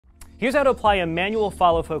Here's how to apply a manual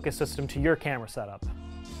follow focus system to your camera setup.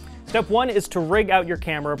 Step 1 is to rig out your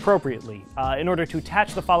camera appropriately. In order to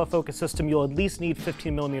attach the follow focus system, you'll at least need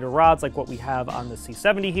 15mm rods like what we have on the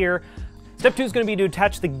C70 here. Step 2 is going to be to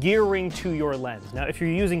attach the gear ring to your lens. Now, if you're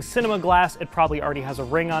using cinema glass, it probably already has a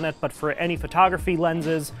ring on it, but for any photography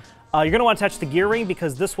lenses, you're going to want to attach the gear ring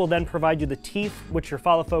because this will then provide you the teeth which your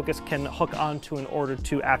follow focus can hook onto in order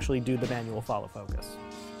to actually do the manual follow focus.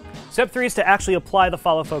 Step 3 is to actually apply the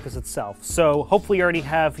follow focus itself. So hopefully you already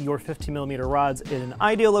have your 15mm rods in an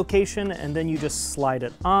ideal location, and then you just slide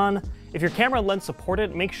it on. If your camera lens support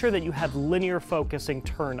it, make sure that you have linear focusing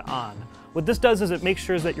turned on. What this does is it makes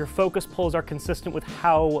sure that your focus pulls are consistent with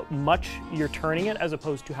how much you're turning it as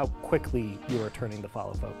opposed to how quickly you are turning the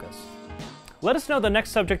follow focus. Let us know the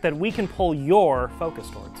next subject that we can pull your focus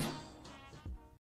towards.